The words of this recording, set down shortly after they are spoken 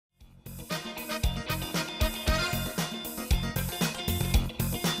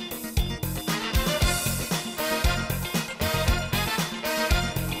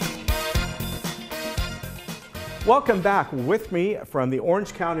Welcome back. With me from the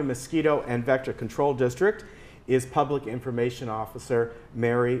Orange County Mosquito and Vector Control District is Public Information Officer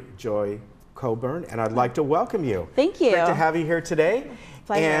Mary Joy Coburn, and I'd like to welcome you. Thank you. Great to have you here today.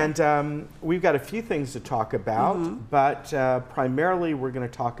 Pleasure. And we've got a few things to talk about, but primarily we're going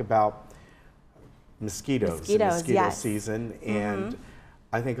to talk about mosquitoes mosquito yes. season. And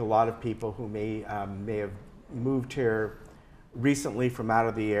I think a lot of people who may have moved here recently from out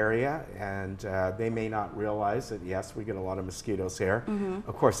of the area, and they may not realize that, yes, we get a lot of mosquitoes here.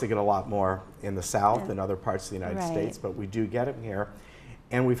 Of course, they get a lot more in the south and other parts of the United States, but we do get them here.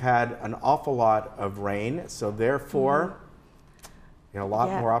 And we've had an awful lot of rain, so therefore, you know, a lot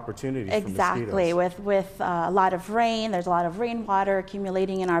more opportunities for mosquitoes. Exactly. With a lot of rain, there's a lot of rainwater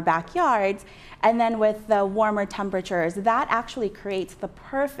accumulating in our backyards. And then with the warmer temperatures, that actually creates the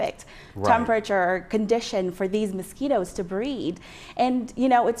perfect temperature or condition for these mosquitoes to breed. And, you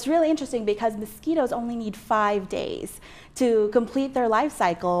know, it's really interesting because mosquitoes only need 5 days to complete their life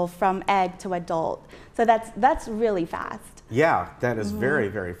cycle from egg to adult. So that's really fast. Yeah, that is very,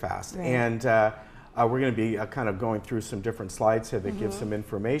 very fast. Right. And we're going to be kind of going through some different slides here that give some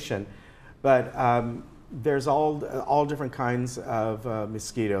information. But there's all different kinds of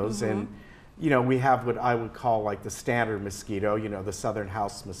mosquitoes. And, you know, we have what I would call like the standard mosquito, you know, the southern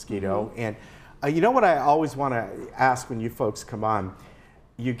house mosquito. And you know what I always want to ask when you folks come on?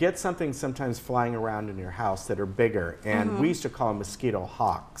 You get something sometimes flying around in your house that are bigger, and we used to call them mosquito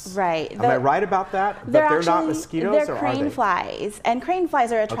hawks. Right. Am I right about that? But they're not mosquitoes, they're or are they? crane flies, and crane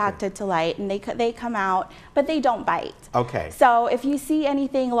flies are attracted to light, and they come out, but they don't bite. Okay. So if you see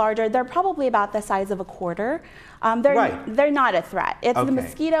anything larger, they're probably about the size of a quarter. They're not a threat. It's the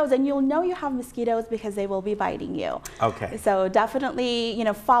mosquitoes, and you'll know you have mosquitoes because they will be biting you. Okay. So definitely, you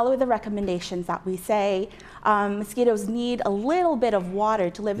know, follow the recommendations that we say. Mosquitoes need a little bit of water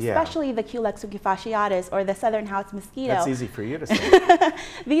to live, especially the Culex fasciatus, or the southern house mosquito. That's easy for you to say.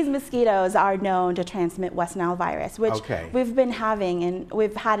 These mosquitoes are known to transmit West Nile virus, which we've been having, and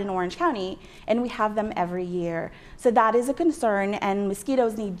we've had in Orange County, and we have them every year. So that is a concern, and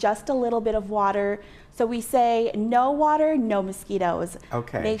mosquitoes need just a little bit of water. So we say no water, no mosquitoes.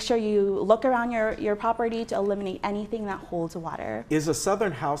 Okay. Make sure you look around your property to eliminate anything that holds water. Is a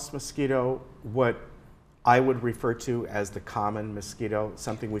southern house mosquito what I would refer to as the common mosquito,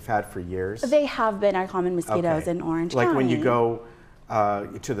 something we've had for years? They have been our common mosquitoes in Orange County. Like when you go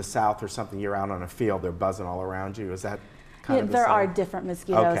to the south or something, you're out on a field, they're buzzing all around you. Is that kind of the There same? are different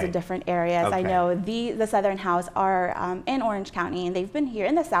mosquitoes in different areas. I know the southern house are in Orange County, and they've been here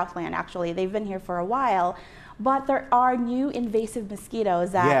in the Southland, actually. They've been here for a while. But there are new invasive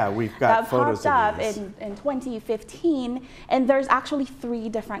mosquitoes that, we've got popped up in 2015, and there's actually 3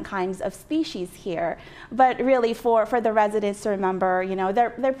 different kinds of species here. But really, for the residents to remember, you know,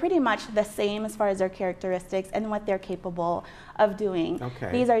 they're pretty much the same as far as their characteristics and what they're capable of doing.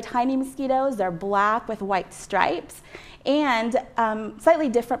 These are tiny mosquitoes. They're black with white stripes. And slightly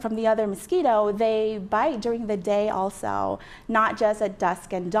different from the other mosquito, they bite during the day also, not just at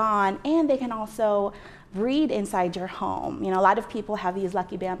dusk and dawn, and they can also breed inside your home. You know, a lot of people have these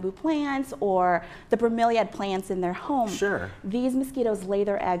lucky bamboo plants or the bromeliad plants in their home. These mosquitoes lay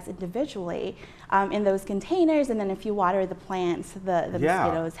their eggs individually in those containers, and then if you water the plants, the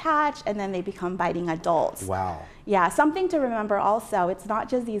mosquitoes hatch, and then they become biting adults. Wow. Yeah, something to remember also, it's not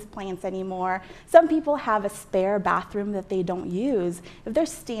just these plants anymore. Some people have a spare bathroom that they don't use. If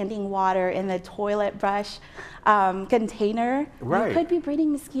there's standing water in the toilet brush container, you could be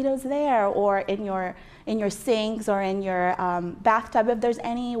breeding mosquitoes there, or in your sinks or in your bathtub. If there's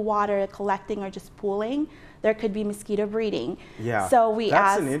any water collecting or just pooling, there could be mosquito breeding. Yeah, so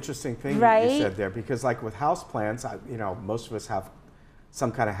that's an interesting thing that you said there, because like with house plants, you know, most of us have some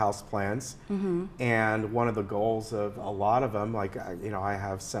kind of house plants, and one of the goals of a lot of them, like you know, I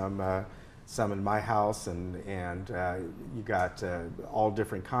have some in my house, and you got all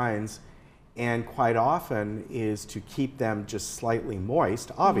different kinds, and quite often is to keep them just slightly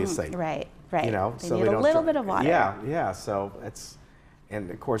moist, obviously. Right. You know, they need a little bit of water. Yeah. So it's,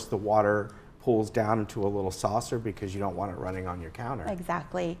 and of course the water pools down into a little saucer because you don't want it running on your counter.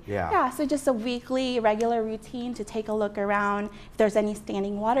 Exactly. Yeah, so just a weekly, regular routine to take a look around. If there's any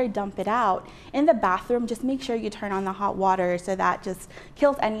standing water, dump it out. In the bathroom, just make sure you turn on the hot water so that just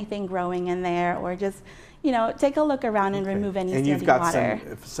kills anything growing in there, or just, you know, take a look around and remove any standing water. And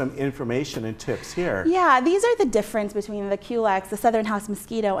you've got some information and tips here. Yeah, these are the difference between the Culex, the southern house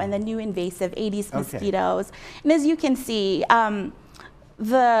mosquito, and the new invasive Aedes mosquitoes. And as you can see,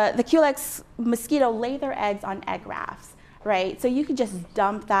 the Culex mosquito lay their eggs on egg rafts, right? So you could just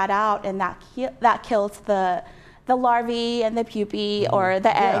dump that out, and that kills the the larvae and the pupae or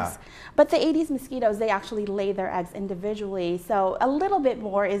the eggs. But the Aedes mosquitoes, they actually lay their eggs individually. So a little bit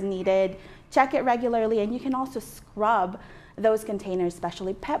more is needed. Check it regularly, and you can also scrub those containers,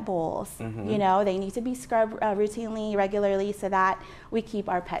 especially pet bowls. You know, they need to be scrubbed routinely, regularly, so that we keep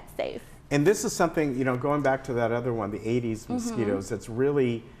our pets safe. And this is something, you know, going back to that other one, the Aedes mosquitoes, that's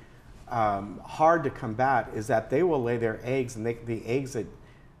really hard to combat, is that they will lay their eggs, and the eggs that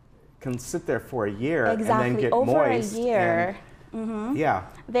can sit there for a year and then get over moist. A year. Yeah.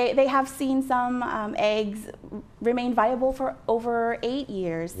 They have seen some eggs remain viable for over 8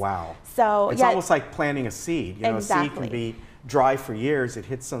 years. Wow. So it's almost like planting a seed. You know, a seed can be dry for years. It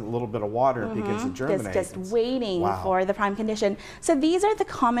hits a little bit of water and begins to germinate. Just waiting for the prime condition. So these are the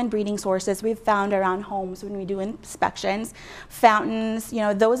common breeding sources we've found around homes when we do inspections. Fountains, you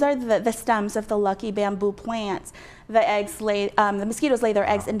know, those are the stems of the lucky bamboo plants. The mosquitoes lay their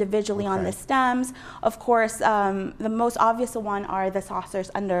eggs individually on the stems. Of course, the most obvious one are the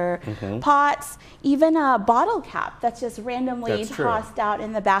saucers under pots, even a bottle cap that's just randomly tossed out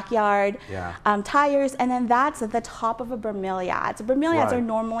in the backyard, tires, and then that's at the top of a bromeliad. So bromeliads are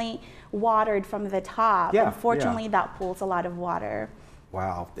normally watered from the top. Unfortunately, that pulls a lot of water.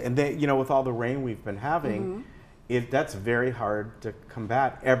 Wow. And then, you know, with all the rain we've been having, that's very hard to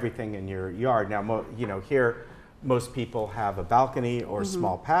combat everything in your yard. Now, you know, here, most people have a balcony or a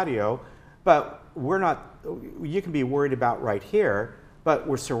small patio, but we're not, you can be worried about right here, but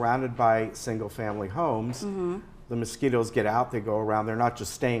we're surrounded by single family homes. The mosquitoes get out, they go around, they're not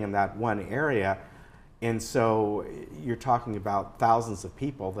just staying in that one area. And so you're talking about thousands of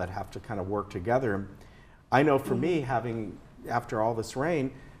people that have to kind of work together. I know for me, after all this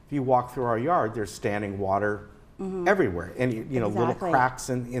rain, if you walk through our yard, there's standing water everywhere, and you know, little cracks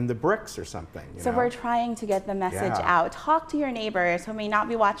in the bricks or something. So we're trying to get the message out. Talk to your neighbors who may not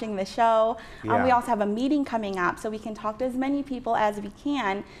be watching the show. We also have a meeting coming up, so we can talk to as many people as we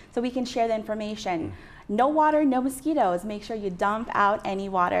can, so we can share the information. No water, no mosquitoes. Make sure you dump out any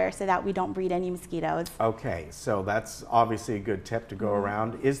water so that we don't breed any mosquitoes. Okay, so that's obviously a good tip to go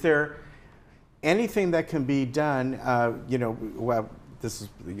around. Is there anything that can be done, you know, well, this is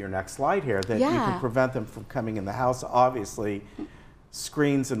your next slide here, that you can prevent them from coming in the house? Obviously,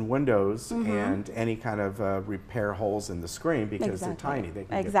 screens and windows and any kind of repair holes in the screen, because they're tiny. They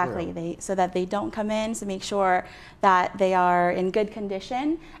can get through. So that they don't come in, so make sure that they are in good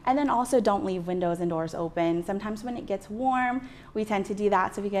condition. And then also don't leave windows and doors open. Sometimes when it gets warm, we tend to do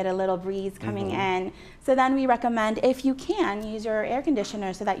that so we get a little breeze coming in. So then we recommend, if you can, use your air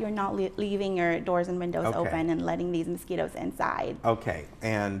conditioner so that you're not leaving your doors and windows open and letting these mosquitoes inside. Okay,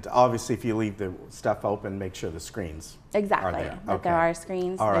 and obviously if you leave the stuff open, make sure the screens are there. That there are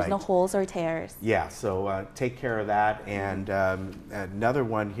screens, there's no holes or tears. Yeah, so take care of that. And another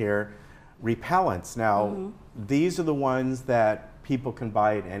one here, repellents. Now, these are the ones that people can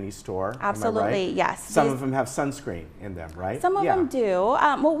buy at any store. Absolutely, yes. Some of them have sunscreen in them, right? Some of them do.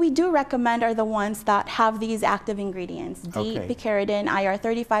 What we do recommend are the ones that have these active ingredients, D-picaridin, IR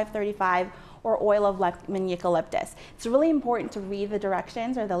 3535, or oil of lemon eucalyptus. It's really important to read the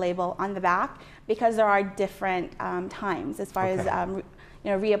directions or the label on the back, because there are different times as far as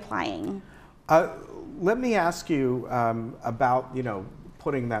you know, reapplying. Let me ask you about, you know,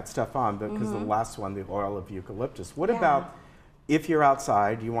 putting that stuff on, because the last one, the oil of eucalyptus. What about if you're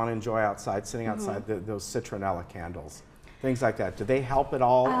outside, you want to enjoy outside, sitting outside, those citronella candles, things like that? Do they help at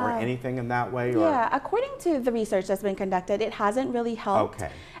all, or anything in that way? Or? Yeah, according to the research that's been conducted, it hasn't really helped.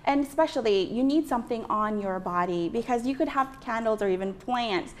 And especially, you need something on your body, because you could have candles or even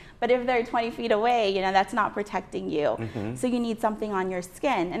plants, but if they're 20 feet away, you know, that's not protecting you. So you need something on your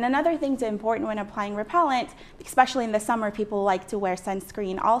skin. And another thing that's important when applying repellent, especially in the summer, people like to wear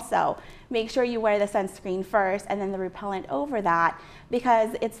sunscreen also. Make sure you wear the sunscreen first and then the repellent over that,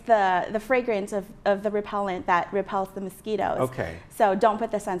 because it's the fragrance of the repellent that repels the mosquitoes. So don't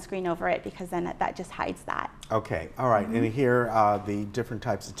put the sunscreen over it, because then that just hides that. Okay, all right. And here are the different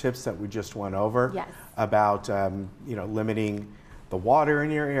types of tips that we just went over about you know, limiting the water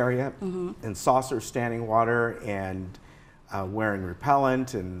in your area, and saucer standing water, and wearing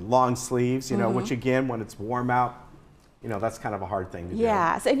repellent and long sleeves, you know, which again, when it's warm out, you know, that's kind of a hard thing to do.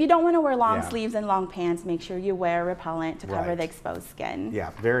 Yeah, so if you don't want to wear long sleeves and long pants, make sure you wear repellent to cover the exposed skin. Yeah,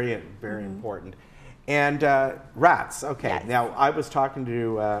 very important. And rats, now I was talking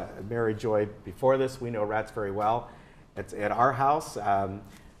to Mary Joy before this. We know rats very well. It's at our house.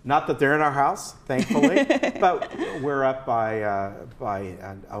 Not that they're in our house, thankfully, but we're up by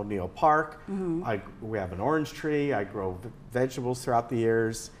O'Neill Park. We have an orange tree. I grow vegetables throughout the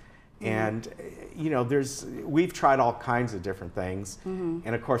years. And, you know, we've tried all kinds of different things.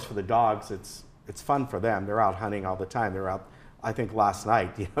 And of course, for the dogs, it's it's fun for them. They're out hunting all the time. They're out, I think last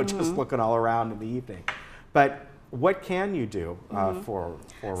night, just looking all around in the evening. But what can you do for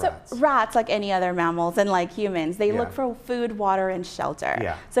rats? So rats, like any other mammals and like humans, they look for food, water, and shelter.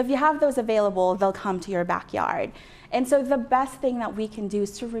 Yeah. So if you have those available, they'll come to your backyard. And so the best thing that we can do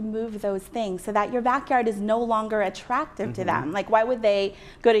is to remove those things so that your backyard is no longer attractive to them. Like, why would they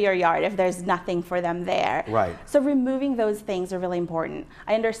go to your yard if there's nothing for them there? Right. So removing those things are really important.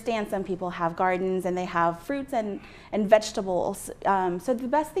 I understand some people have gardens and they have fruits and vegetables. So the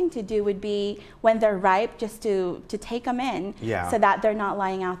best thing to do would be when they're ripe, just to take them in so that they're not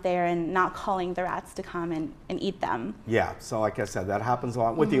lying out there and not calling the rats to come and eat them. Yeah, so like I said, that happens a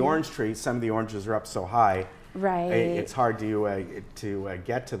lot. With the orange trees, some of the oranges are up so high, it's hard to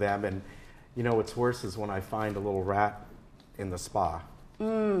get to them. And you know what's worse is when I find a little rat in the spa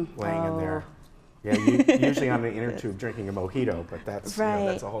laying in there. Yeah, usually on the inner tube drinking a mojito, but that's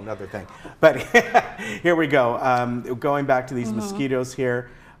that's a whole nother thing. But here we go. Going back to these mosquitoes here.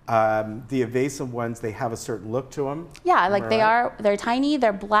 The invasive ones, they have a certain look to them. Yeah, like they're tiny,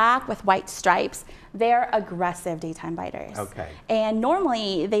 they're black with white stripes. They're aggressive daytime biters. Okay. And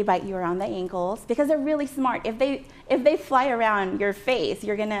normally they bite you around the ankles because they're really smart. If they fly around your face,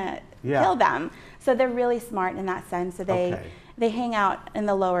 you're gonna kill them. So they're really smart in that sense. So they hang out in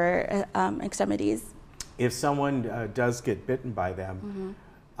the lower extremities. If someone does get bitten by them,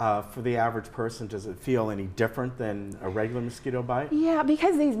 for the average person, does it feel any different than a regular mosquito bite? Yeah,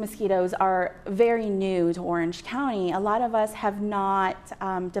 because these mosquitoes are very new to Orange County, a lot of us have not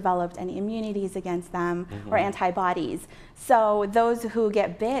developed any immunities against them or antibodies. So those who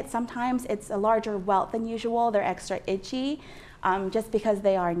get bit, sometimes it's a larger welt than usual. They're extra itchy. Just because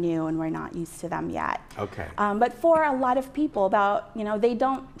they are new and we're not used to them yet. Okay. But for a lot of people, they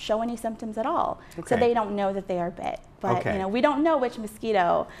don't show any symptoms at all, so they don't know that they are bit. But we don't know which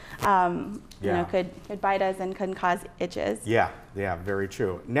mosquito could bite us and could cause itches. Yeah, very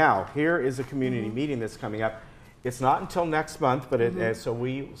true. Now here is a community meeting that's coming up. It's not until next month, but so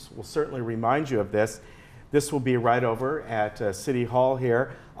we will certainly remind you of this. This will be right over at City Hall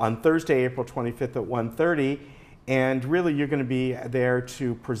here on Thursday, April 25th at 1:30. And really, you're going to be there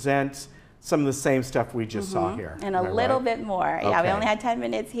to present some of the same stuff we just saw here. And a little bit more. Okay. Yeah, we only had 10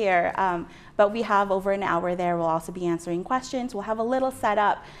 minutes here, but we have over an hour there. We'll also be answering questions. We'll have a little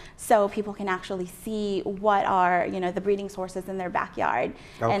setup so people can actually see what are, the breeding sources in their backyard.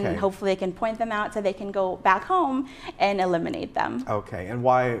 And hopefully they can point them out so they can go back home and eliminate them. Okay, and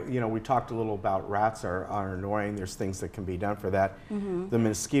why, we talked a little about rats are annoying. There's things that can be done for that. The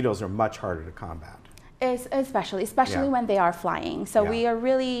mosquitoes are much harder to combat. Especially when they are flying. So we are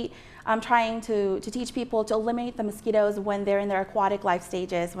really trying to teach people to eliminate the mosquitoes when they're in their aquatic life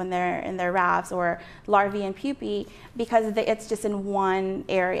stages, when they're in their rafts or larvae and pupae, because it's just in one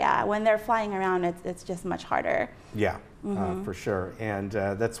area. When they're flying around, it's just much harder. Yeah, for sure. And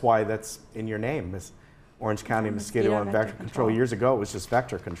that's why that's in your name, Orange County Mosquito and Vector Control. Years ago, it was just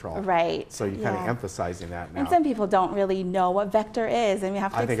vector control. Right. So you're kind of emphasizing that now. And some people don't really know what vector is, and we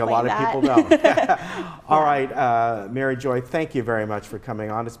have to explain that. I think a lot of people don't. All right, Mary Joy, thank you very much for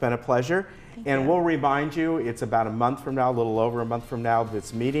coming on. It's been a pleasure. And we'll remind you, it's about a month from now, a little over a month from now,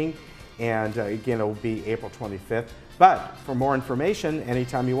 this meeting. And again, it will be April 25th. But for more information,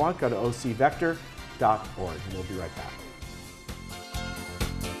 anytime you want, go to ocvector.org. And we'll be right back.